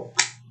people.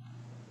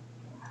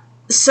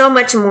 So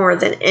much more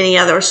than any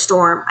other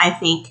storm, I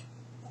think,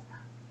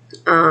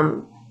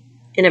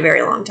 in a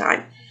very long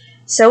time.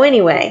 So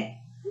anyway,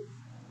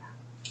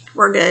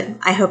 we're good.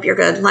 I hope you're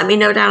good. Let me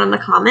know down in the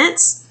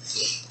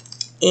comments.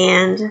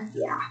 And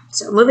yeah,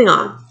 so moving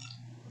on.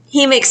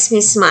 He makes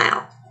me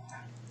smile.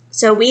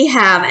 So we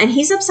have, and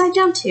he's upside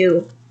down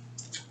too.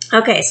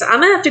 Okay, so I'm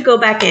going to have to go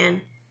back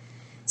in.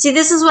 See,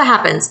 this is what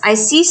happens. I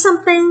see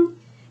something,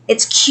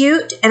 it's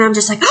cute, and I'm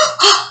just like,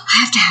 oh, I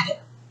have to have it.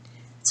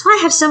 That's why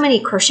I have so many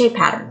crochet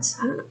patterns.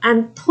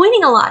 I'm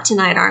pointing a lot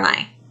tonight, aren't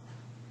I?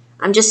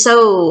 I'm just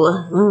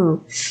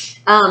so,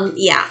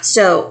 yeah,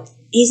 so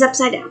he's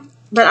upside down.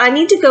 But I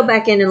need to go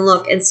back in and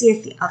look and see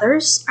if the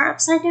others are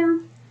upside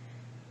down.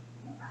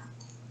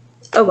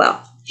 Oh,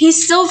 well.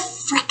 He's still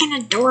freaking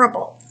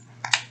adorable.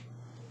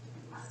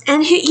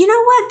 And you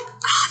know what?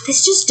 Oh,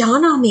 this just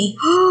dawned on me.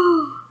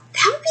 Oh,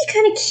 that would be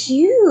kind of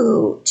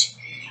cute.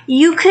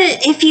 You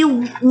could, if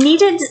you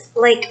needed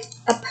like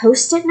a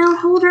Post-it note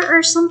holder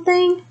or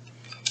something,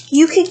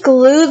 you could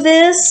glue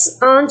this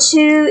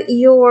onto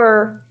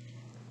your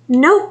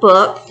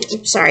notebook.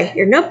 Sorry,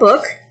 your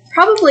notebook.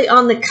 Probably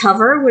on the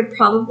cover would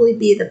probably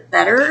be the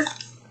better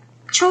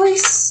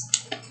choice.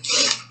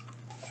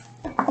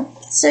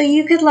 So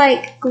you could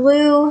like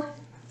glue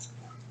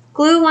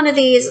one of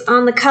these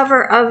on the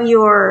cover of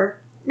your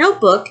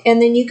notebook,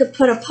 and then you could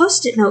put a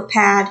Post-it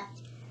notepad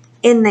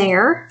in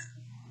there.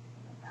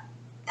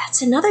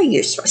 That's another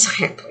use for,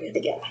 sorry, I pointed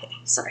again.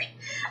 Sorry.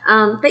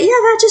 But yeah,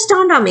 that just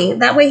dawned on me.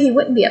 That way he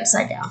wouldn't be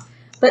upside down.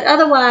 But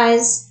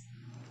otherwise,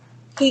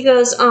 he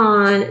goes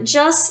on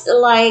just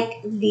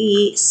like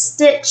the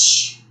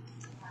Stitch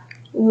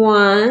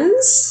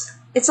ones.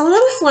 It's a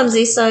little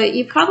flimsy, so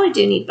you probably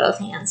do need both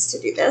hands to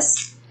do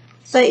this.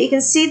 But you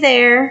can see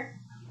there.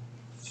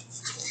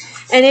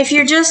 And if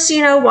you're just,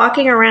 you know,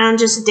 walking around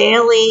just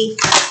daily,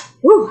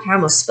 whew, I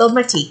almost spilled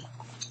my tea.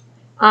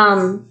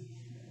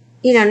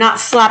 You know, not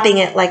flapping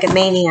it like a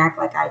maniac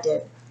like I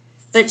did,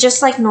 but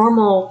just like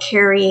normal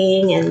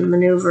carrying and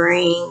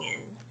maneuvering,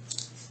 and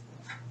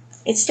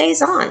it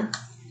stays on.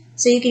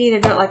 So you can either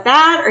do it like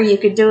that, or you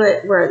could do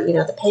it where, you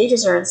know, the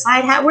pages are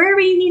inside, wherever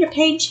you need a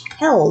page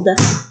held.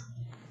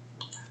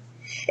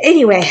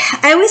 Anyway,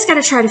 I always got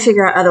to try to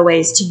figure out other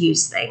ways to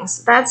use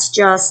things. That's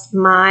just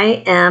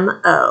my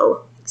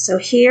MO. So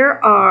here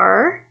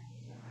are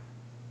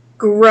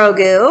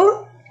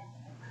Grogu.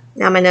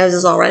 Now my nose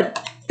is all red.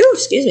 Ooh,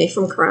 excuse me,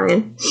 from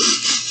crying.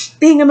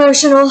 Being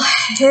emotional.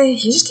 You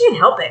just can't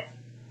help it.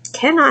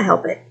 Cannot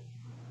help it.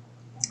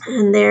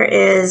 And there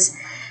is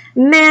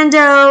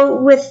Mando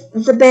with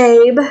the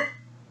babe.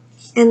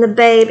 And the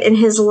babe in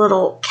his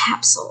little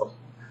capsule.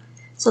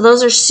 So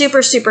those are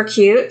super, super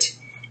cute.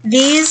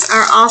 These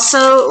are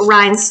also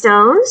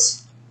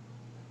rhinestones.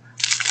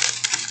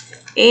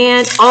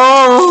 And,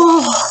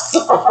 oh,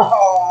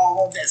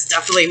 this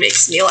definitely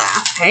makes me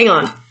laugh. Hang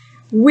on.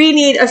 We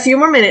need a few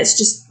more minutes.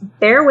 Just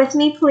bear with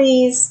me,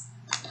 please.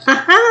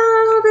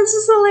 This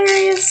is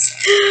hilarious.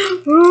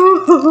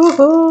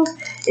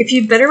 If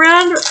you've been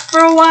around for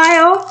a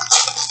while,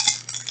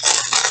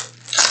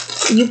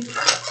 you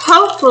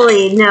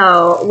hopefully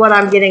know what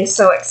I'm getting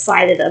so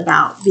excited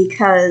about,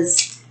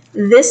 because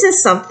this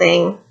is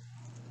something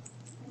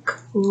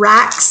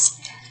cracks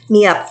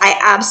me up. I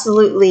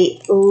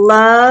absolutely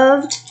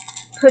loved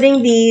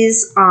putting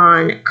these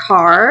on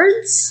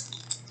cards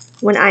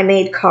when I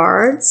made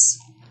cards.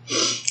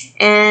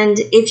 And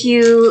if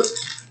you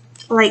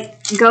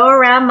like go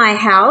around my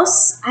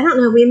house, I don't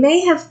know, we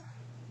may have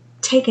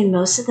taken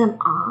most of them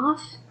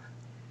off.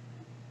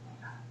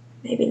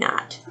 Maybe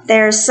not.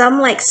 There's some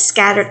like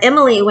scattered.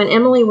 Emily, when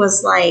Emily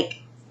was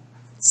like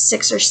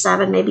 6 or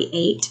 7, maybe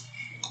 8,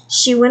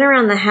 she went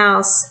around the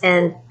house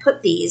and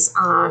put these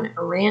on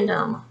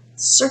random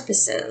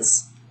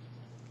surfaces.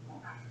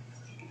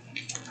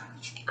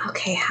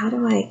 Okay, how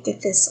do I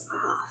get this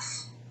off?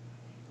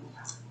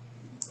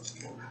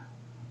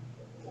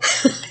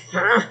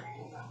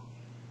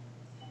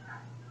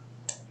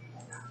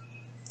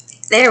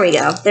 There we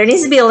go. There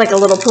needs to be like a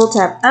little pull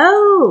tab.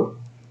 Oh,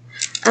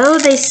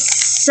 they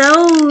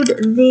sewed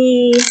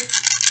the...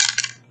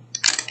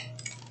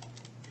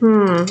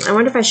 I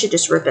wonder if I should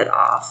just rip it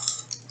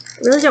off.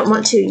 I really don't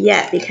want to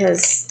yet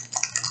because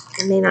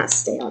it may not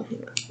stay on.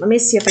 Hang on. Let me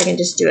see if I can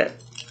just do it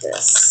like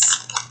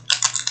this.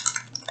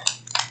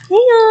 Hang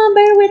on,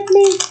 bear with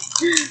me.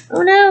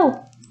 Oh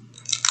no.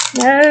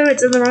 No,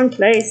 it's in the wrong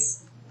place.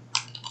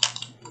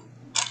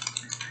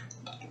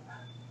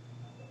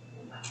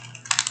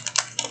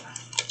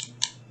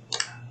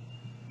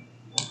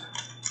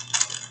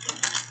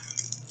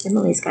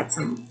 Emily's got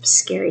some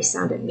scary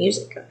sounding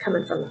music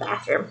coming from the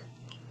bathroom.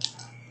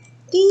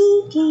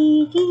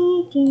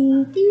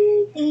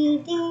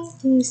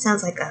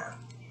 Sounds like a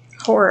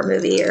horror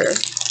movie or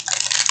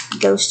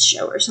ghost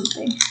show or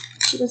something.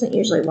 She doesn't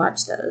usually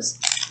watch those.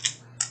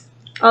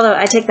 Although,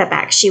 I take that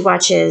back. She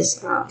watches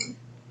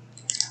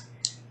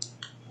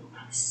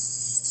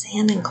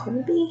Sam and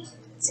Colby?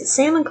 Is it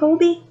Sam and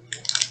Colby?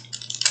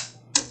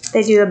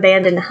 They do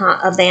abandoned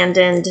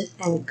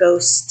and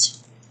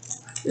ghost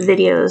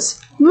videos.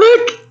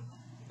 Look!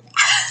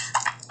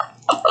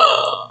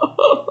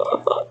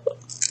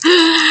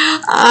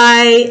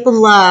 I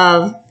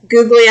love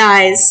googly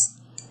eyes.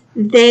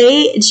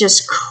 They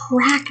just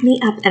crack me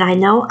up. And I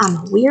know I'm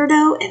a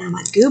weirdo and I'm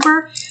a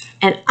goober.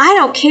 And I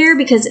don't care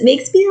because it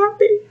makes me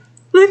happy.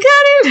 Look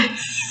at him.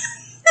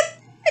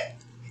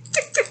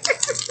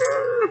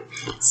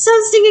 So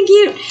stinking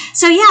cute.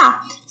 So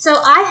yeah. So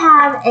I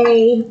have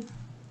a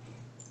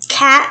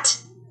cat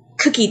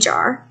cookie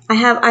jar.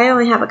 I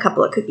only have a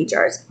couple of cookie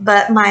jars.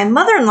 But my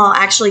mother-in-law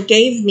actually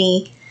gave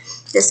me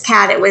this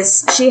cat.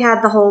 She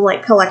had the whole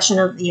like collection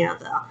of, the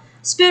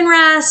spoon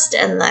rest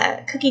and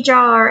the cookie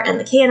jar and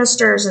the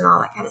canisters and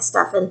all that kind of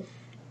stuff. And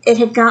it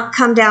had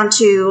come down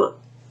to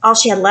all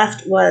she had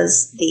left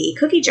was the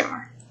cookie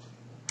jar.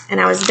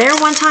 And I was there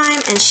one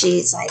time and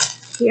she's like,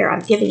 here, I'm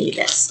giving you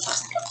this. I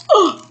was like,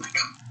 oh my God.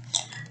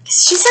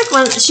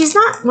 She's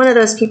not one of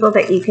those people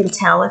that you can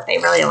tell if they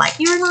really like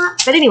you or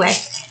not. But anyway,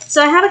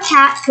 so I have a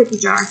cat cookie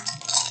jar.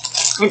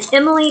 And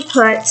Emily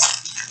put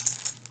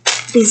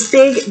these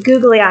big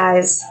googly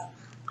eyes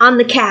on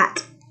the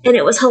cat. And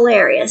it was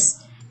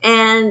hilarious.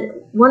 And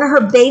one of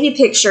her baby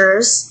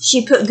pictures,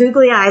 she put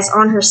googly eyes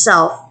on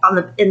herself on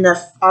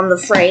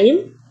the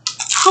frame.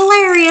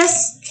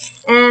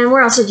 Hilarious. And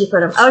where else did you put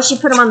them? Oh, she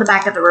put them on the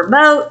back of the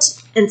remote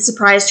and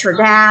surprised her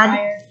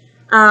dad.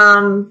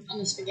 On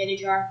the spaghetti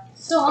jar.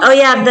 Oh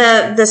yeah,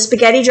 the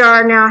spaghetti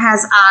jar now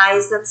has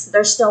eyes.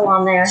 They're still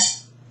on there.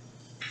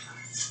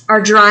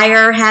 Our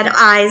dryer had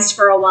eyes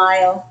for a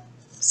while.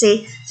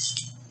 See,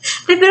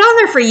 they've been on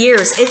there for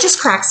years. It just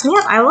cracks me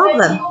up. I love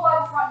them.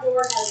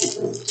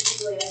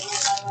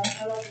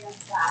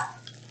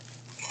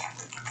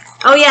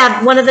 Oh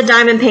yeah, one of the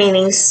diamond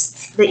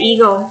paintings, the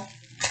eagle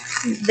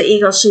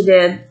she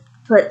did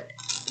put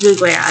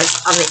googly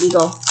eyes on the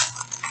eagle.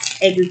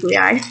 A googly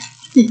eye.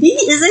 Isn't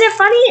it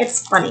funny?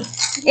 It's funny.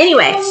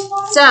 Anyway,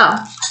 so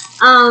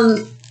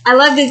I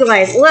love googly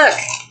eyes. Look.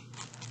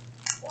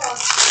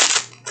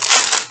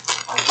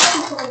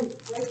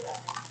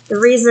 The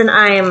reason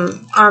I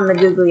am on the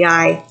googly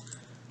eye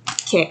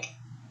kick.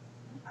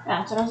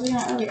 That's what I was looking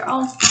at earlier.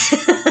 Oh.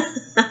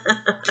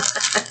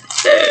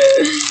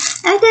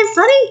 Ain't that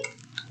funny?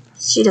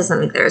 She doesn't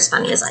think they're as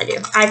funny as I do.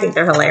 I think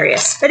they're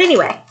hilarious. But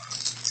anyway,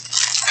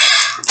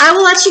 I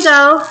will let you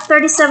go.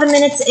 37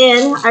 minutes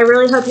in. I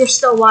really hope you're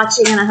still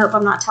watching, and I hope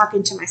I'm not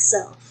talking to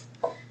myself.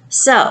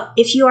 So,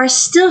 if you are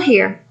still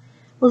here,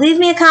 leave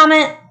me a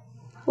comment.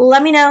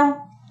 Let me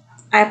know.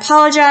 I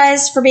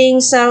apologize for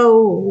being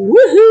so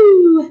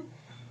woohoo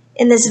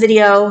in this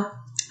video.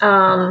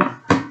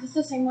 Is this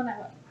the same one I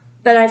went?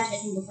 But I've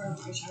taken before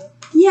the show.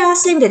 Yeah,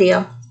 same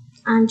video.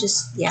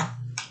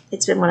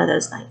 It's been one of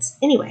those nights.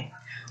 Anyway,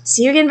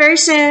 see you again very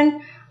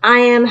soon. I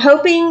am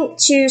hoping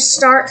to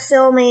start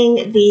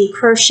filming the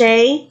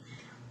crochet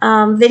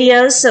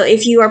videos. So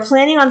if you are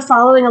planning on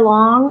following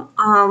along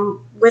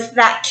with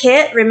that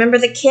kit, remember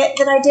the kit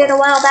that I did a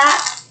while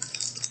back?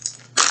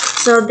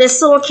 So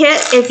this little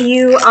kit, if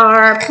you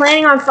are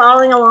planning on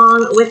following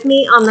along with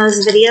me on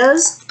those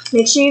videos,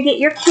 make sure you get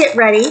your kit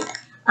ready.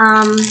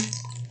 And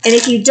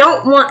if you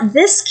don't want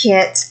this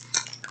kit,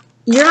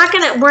 we're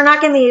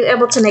not gonna be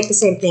able to make the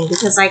same thing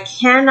because I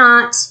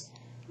cannot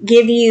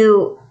give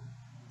you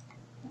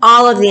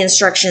all of the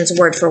instructions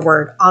word for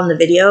word on the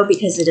video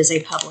because it is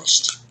a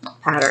published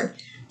pattern.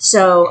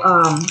 So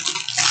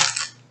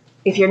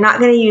if you're not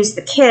going to use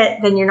the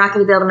kit, then you're not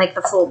going to be able to make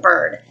the full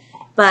bird.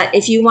 But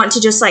if you want to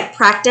just like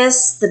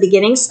practice the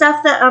beginning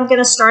stuff that I'm going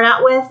to start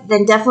out with,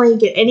 then definitely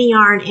get any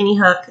yarn, any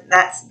hook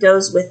that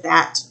goes with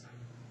that.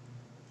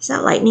 Is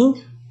that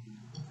lightning?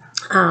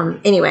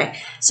 Anyway,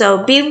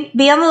 so be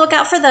on the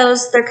lookout for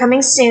those. They're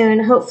coming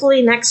soon,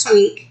 hopefully next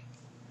week.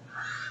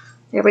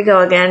 There we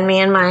go again, me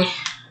and my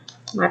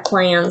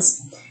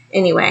plans.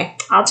 Anyway,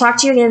 I'll talk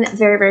to you again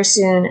very, very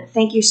soon.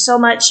 Thank you so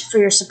much for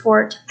your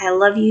support. I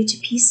love you to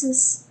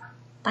pieces.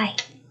 Bye.